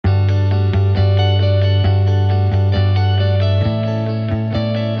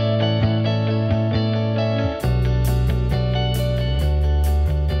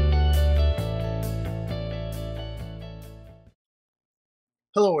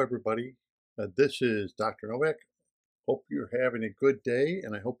everybody. This is Dr. Novak. Hope you're having a good day,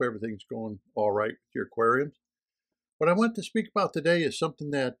 and I hope everything's going all right with your aquariums. What I want to speak about today is something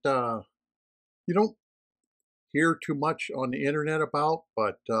that you don't hear too much on the internet about,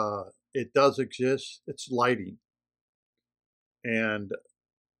 but it does exist. It's lighting. And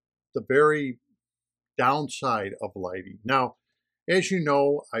the very downside of lighting. Now, as you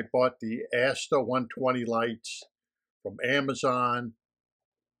know, I bought the Asta 120 lights from Amazon.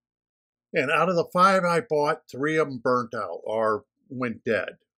 And out of the 5 I bought, 3 of them burnt out or went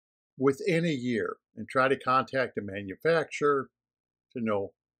dead within a year. And try to contact the manufacturer to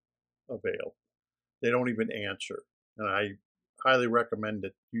no avail. They don't even answer. And I highly recommend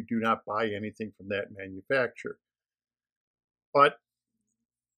that you do not buy anything from that manufacturer. But,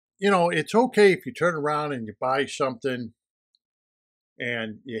 it's okay if you turn around and you buy something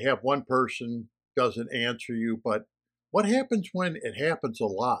and you have one person doesn't answer you. But what happens when it happens a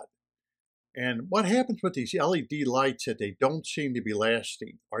lot? And what happens with these LED lights that they don't seem to be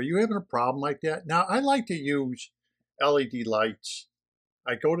lasting? Are you having a problem like that? Now, I like to use LED lights.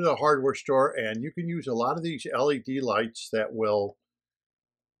 I go to the hardware store and you can use a lot of these LED lights that will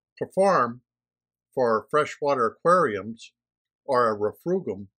perform for freshwater aquariums or a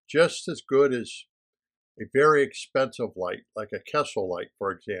refrugum just as good as a very expensive light, like a Kessel light,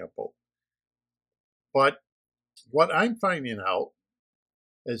 for example. But what I'm finding out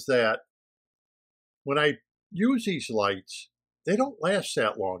is that when I use these lights, they don't last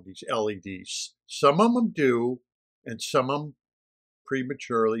that long, these LEDs. Some of them do, and some of them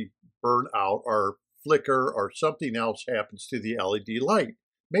prematurely burn out or flicker or something else happens to the LED light.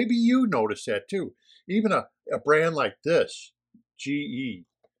 Maybe you notice that too. Even a brand like this, GE,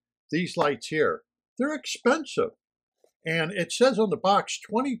 these lights here, they're expensive. And it says on the box,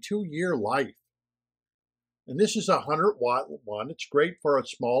 22-year life. And this is a 100-watt one. It's great for a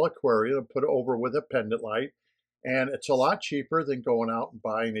small aquarium to put over with a pendant light. And it's a lot cheaper than going out and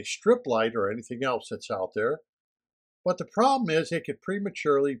buying a strip light or anything else that's out there. But the problem is it could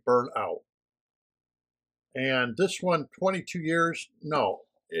prematurely burn out. And this one, 22 years, no,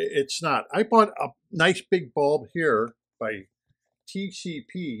 it's not. I bought a nice big bulb here by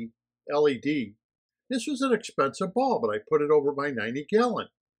TCP LED. This was an expensive bulb, but I put it over my 90-gallon.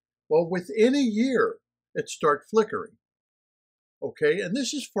 Well, within a year, it started flickering. Okay, and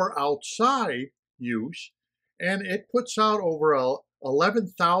this is for outside use, and it puts out over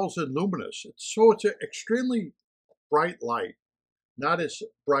 11,000 luminous. So it's an extremely bright light. Not as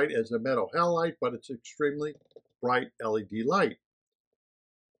bright as a metal halide, but it's extremely bright LED light.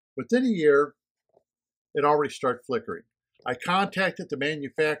 Within a year, it already started flickering. I contacted the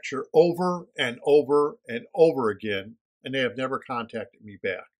manufacturer over and over and over again, and they have never contacted me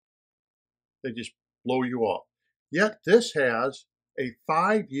back. They just blow you off. Yet this has a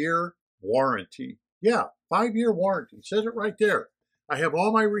 5-year warranty. Yeah, 5-year warranty. It says it right there. I have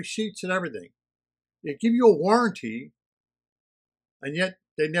all my receipts and everything. They give you a warranty, and yet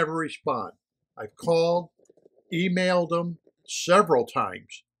they never respond. I've called, emailed them several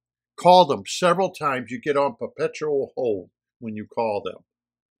times, called them several times. You get on perpetual hold when you call them.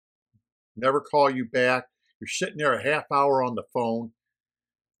 Never call you back. You're sitting there a half hour on the phone.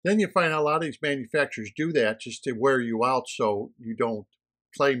 Then you find out a lot of these manufacturers do that just to wear you out so you don't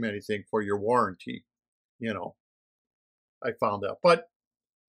claim anything for your warranty. I found out. But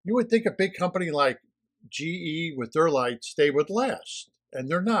you would think a big company like GE with their lights, they would last, and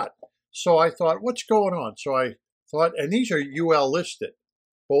they're not. So I thought, what's going on? So I thought, and these are UL listed.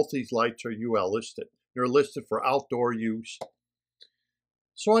 Both these lights are UL listed. They're listed for outdoor use.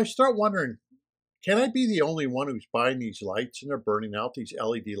 So I start wondering, can I be the only one who's buying these lights and they're burning out, these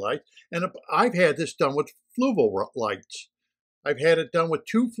LED lights? And I've had this done with fluval lights. I've had it done with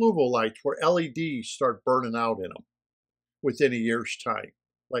 2 fluval lights where LEDs start burning out in them within a year's time.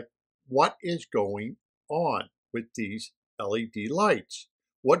 Like, what is going on with these LED lights?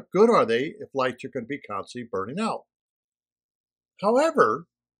 What good are they if lights are going to be constantly burning out? However,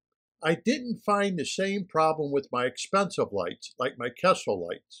 I didn't find the same problem with my expensive lights, like my Kessel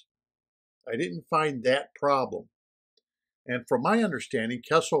lights. I didn't find that problem. And from my understanding,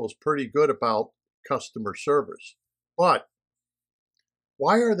 Kessel is pretty good about customer service. But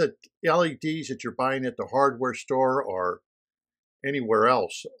why are the LEDs that you're buying at the hardware store or anywhere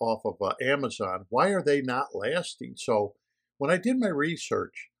else off of Amazon, why are they not lasting? So when I did my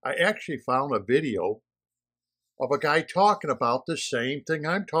research, I actually found a video of a guy talking about the same thing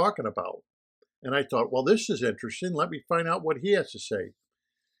I'm talking about. And I thought, well, this is interesting. Let me find out what he has to say.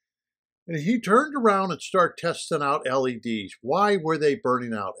 And he turned around and started testing out LEDs. Why were they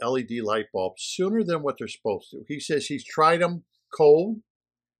burning out LED light bulbs sooner than what they're supposed to? He says he's tried them cold.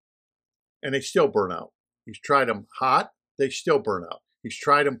 and they still burn out. He's tried them hot, they still burn out. He's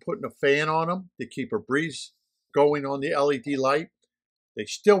tried them putting a fan on them to keep a breeze going on the LED light, they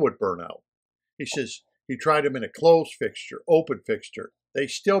still would burn out. He says he tried them in a closed fixture, open fixture, they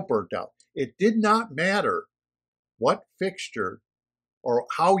still burnt out. It did not matter what fixture or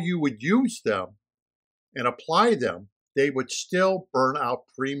how you would use them and apply them, they would still burn out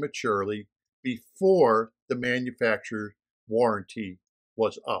prematurely before the manufacturer's warranty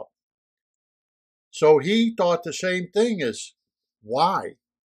was up. So he thought the same thing as why?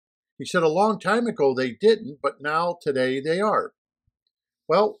 He said a long time ago they didn't, but now today they are.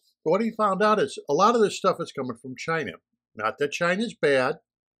 Well, what he found out is a lot of this stuff is coming from China. Not that China's bad.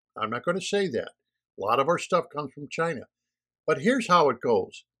 I'm not going to say that. A lot of our stuff comes from China. But here's how it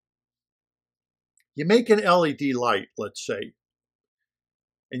goes. You make an LED light, let's say,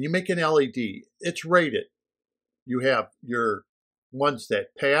 and you make an LED. It's rated. You have your ones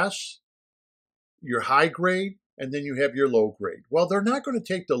that pass, your high grade, and then you have your low grade. Well, they're not going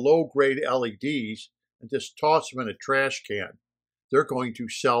to take the low grade LEDs and just toss them in a trash can. They're going to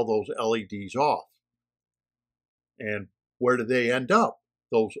sell those LEDs off. And where do they end up?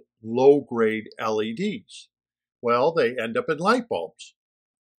 Those low grade LEDs. Well, they end up in light bulbs.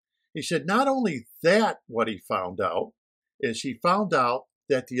 He said not only that, what he found out is he found out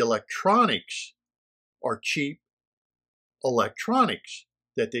that the electronics are cheap electronics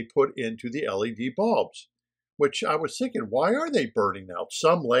that they put into the LED bulbs, which I was thinking, why are they burning out?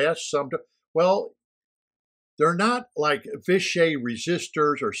 Some last, some don't. Well, they're not like Vichy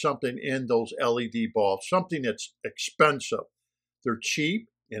resistors or something in those LED bulbs, something that's expensive. They're cheap,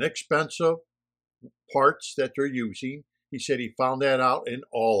 inexpensive parts that they're using. He said he found that out in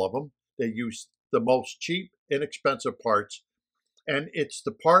all of them. They use the most cheap, inexpensive parts, and it's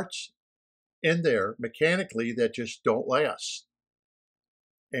the parts in there mechanically that just don't last.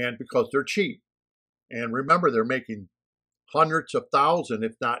 And because they're cheap. And remember, they're making hundreds of thousands,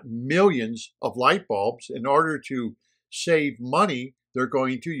 if not millions, of light bulbs. In order to save money, they're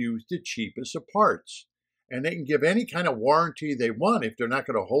going to use the cheapest of parts. And they can give any kind of warranty they want. If they're not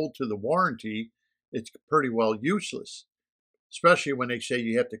going to hold to the warranty, it's pretty well useless, especially when they say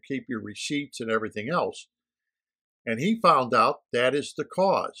you have to keep your receipts and everything else. And he found out that is the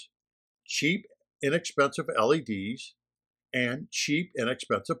cause. Cheap, inexpensive LEDs and cheap,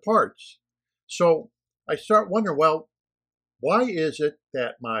 inexpensive parts. So I start wondering, well, why is it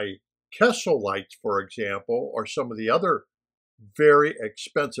that my Kessel lights, for example, or some of the other very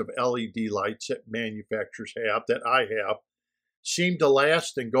expensive LED lights that manufacturers have, that I have, seem to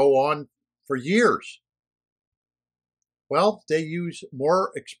last and go on for years? Well, they use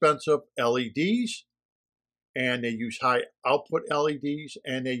more expensive LEDs, and they use high output LEDs,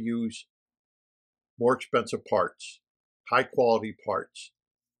 and they use more expensive parts, high quality parts.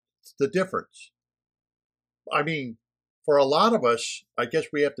 It's the difference. I mean, for a lot of us, I guess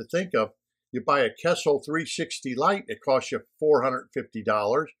we have to think of, you buy a Kessel 360 light, it costs you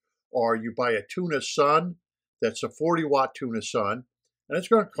 $450, or you buy a Tuna Sun, that's a 40-watt Tuna Sun, and it's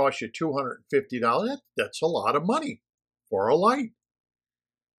going to cost you $250. That's a lot of money for a light.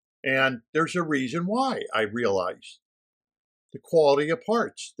 And there's a reason why, I realized. The quality of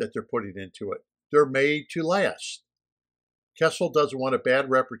parts that they're putting into it. They're made to last. Kessel doesn't want a bad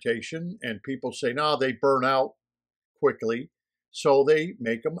reputation, and people say, no, they burn out quickly, so they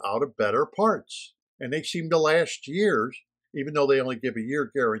make them out of better parts. And they seem to last years, even though they only give a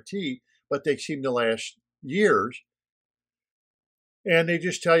year guarantee, but they seem to last years. And they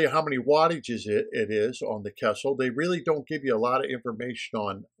just tell you how many wattages it is on the Kessel. They really don't give you a lot of information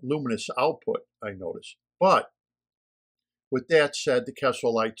on luminous output, I notice. But with that said, the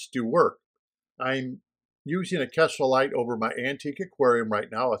Kessel lights do work. I'm using a Kessel light over my antique aquarium right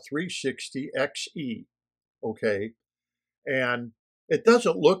now, a 360 XE, okay? And it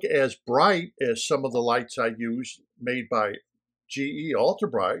doesn't look as bright as some of the lights I use made by GE Ultra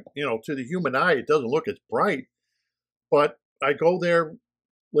Bright. You know, to the human eye, it doesn't look as bright, but I go there,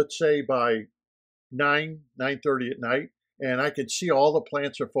 let's say by 9:30 at night, and I can see all the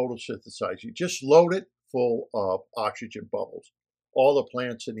plants are photosynthesizing. Just load it full of oxygen bubbles, all the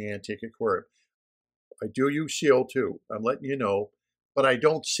plants in the antique aquarium. I do use CO2, I'm letting you know, but I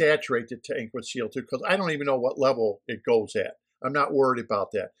don't saturate the tank with CO2 because I don't even know what level it goes at. I'm not worried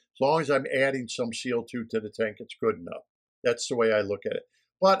about that. As long as I'm adding some CO2 to the tank, it's good enough. That's the way I look at it.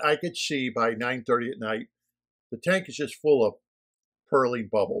 But I could see by 9:30 at night, the tank is just full of purling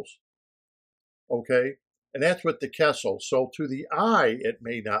bubbles, okay? And that's with the Kessel. So to the eye, it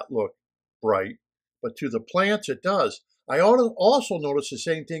may not look bright, but to the plants, it does. I also notice the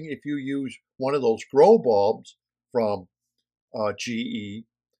same thing if you use one of those grow bulbs from GE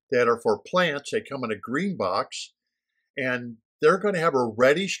that are for plants. They come in a green box, and they're going to have a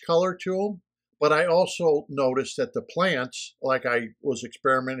reddish color to them. But I also noticed that the plants, like I was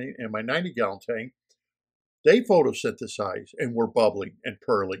experimenting in my 90-gallon tank, they photosynthesize and were bubbling and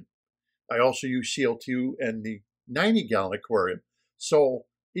purling. I also use CO2 in the 90-gallon aquarium. So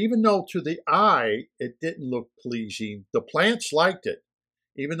even though to the eye it didn't look pleasing, the plants liked it.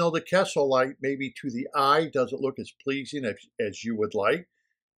 Even though the Kessel light maybe to the eye doesn't look as pleasing as you would like,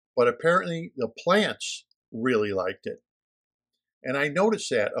 but apparently the plants really liked it. And I noticed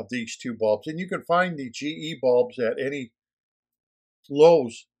that of these two bulbs. And you can find the GE bulbs at any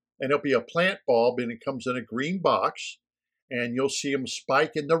Lowe's, and it'll be a plant bulb, and it comes in a green box, and you'll see them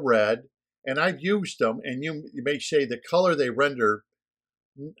spike in the red. And I've used them, and you may say the color they render,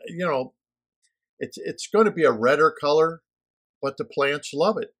 it's going to be a redder color, but the plants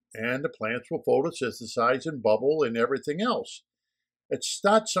love it, and the plants will photosynthesize and bubble and everything else. It's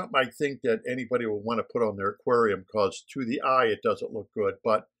not something I think that anybody will want to put on their aquarium because to the eye it doesn't look good,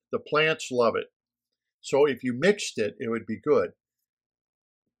 but the plants love it. So if you mixed it, it would be good.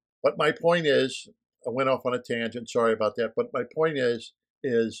 But my point is, I went off on a tangent, sorry about that, but my point is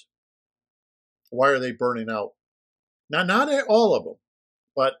why are they burning out? Now, not all of them,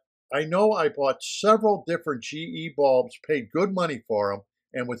 but I know I bought several different GE bulbs, paid good money for them,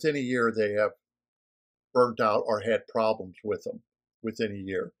 and within a year they have burnt out or had problems with them within a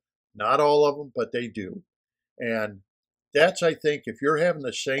year. Not all of them, but they do. And that's, I think, if you're having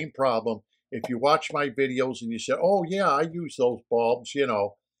the same problem, if you watch my videos and you say, oh yeah, I use those bulbs,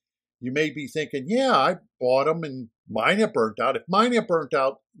 you may be thinking, yeah, I bought them and mine have burnt out. If mine have burnt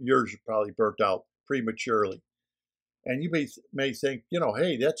out, yours probably burnt out prematurely. And you may think,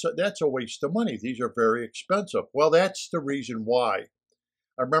 hey, that's a waste of money. These are very expensive. Well, that's the reason why.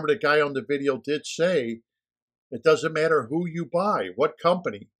 I remember the guy on the video did say, it doesn't matter who you buy, what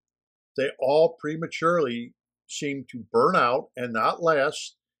company, they all prematurely seem to burn out and not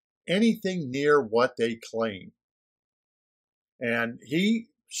last anything near what they claim. And he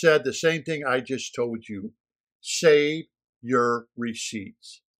said the same thing I just told you. Save your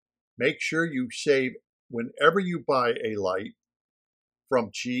receipts. Make sure you save whenever you buy a light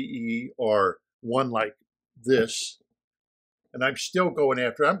from GE or one like this. And I'm still going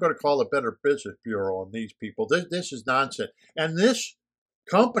after, I'm going to call the Better Business Bureau on these people. This is nonsense. And this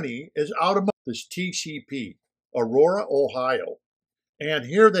company is out of this TCP, Aurora, Ohio. And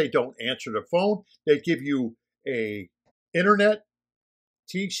here they don't answer the phone. They give you a internet,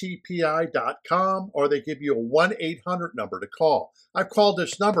 tcpi.com, or they give you a 1-800 number to call. I've called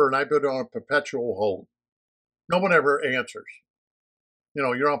this number and I've been on a perpetual hold. No one ever answers.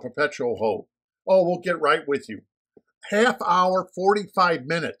 You're on perpetual hold. Oh, we'll get right with you. Half hour, 45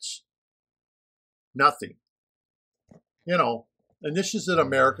 minutes. Nothing. And this is an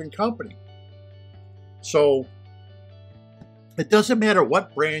American company. So it doesn't matter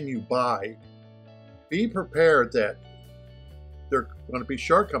what brand you buy. Be prepared that there are going to be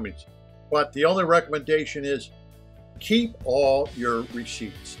shortcomings. But the only recommendation is keep all your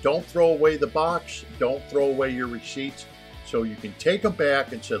receipts. Don't throw away the box. Don't throw away your receipts. So you can take them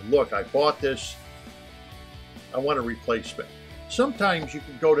back and say, look, I bought this. I want a replacement. Sometimes you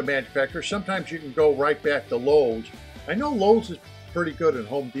can go to manufacturers. Sometimes you can go right back to Lowe's. I know Lowe's is pretty good at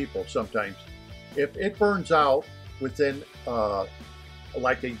Home Depot sometimes. If it burns out within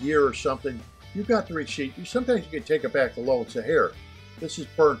like a year or something, you got the receipt. Sometimes you can take it back to Lowe's and say, here, this is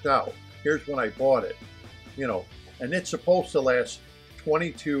burnt out. Here's when I bought it. And it's supposed to last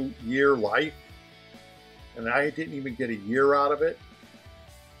 22-year life. And I didn't even get a year out of it.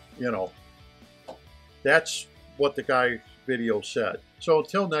 That's what the guy's video said. So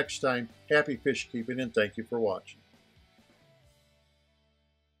until next time, happy fish keeping and thank you for watching.